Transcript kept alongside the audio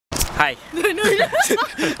Hi.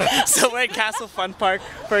 So we're at Castle Fun Park,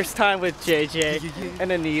 first time with JJ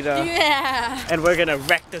and Anita. Yeah. And we're gonna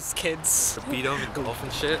wreck those kids. Beat them and golf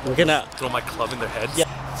and shit. We're gonna throw my club in their heads.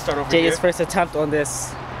 Yeah. Start over JJ's here. first attempt on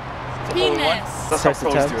this. Penis. That's how First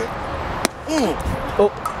pros attempt. do it. Oh.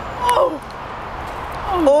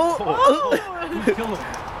 Kill him.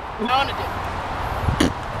 I wanna do.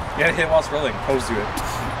 You gotta hit while it's rolling. Pros do it.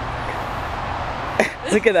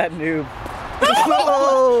 Look at that noob.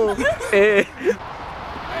 Oh. Eh.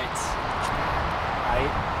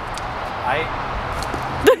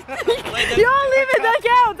 Y'all leave it, that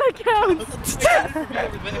counts,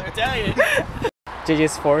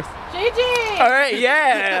 JJ's fourth. JJ! Alright,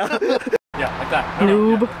 yeah! Yeah, like that. No,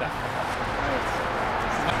 Noob. Yeah,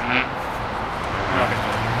 like that.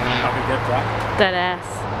 Not gonna get that. That ass.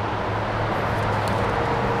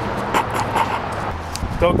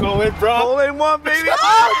 Don't go in, bro. Hole in one, baby!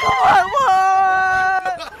 Oh, come on, what?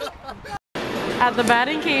 At the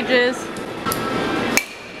batting cages.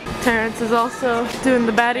 Terrence is also doing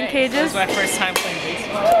the batting This cages. is my first time playing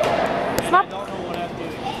baseball. It's I not. don't know what I'm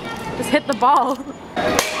doing. Just hit the ball.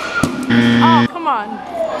 Oh, come on.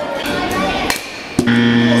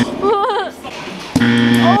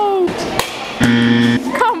 Oh.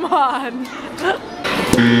 Come on.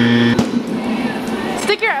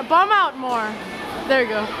 Stick your bum out more. There you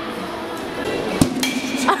go.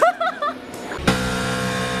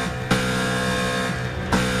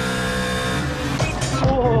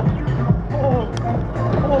 Oh,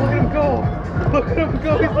 look at him go. Look at him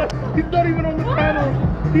go. He's not even on the panel.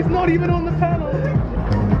 He's not even on the panel.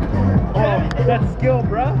 Oh, that skill,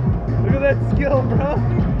 bruh. Look at that skill, bruh.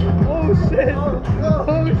 Oh, shit. Oh,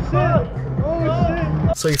 shit. Oh,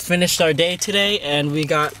 shit. So we finished our day today and we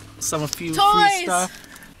got a few free Toys. stuff.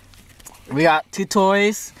 We got 2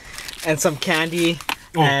 toys and some candy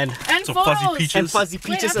and Some photos. fuzzy peaches. and fuzzy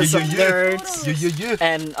peaches Wait, and some I have nerds.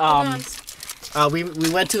 photos. And we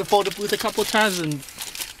went to the photo booth a couple times and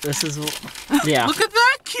this is yeah. Look at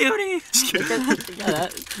that cutie.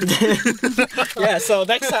 Yeah, so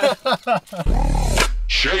next time.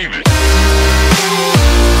 Shame it.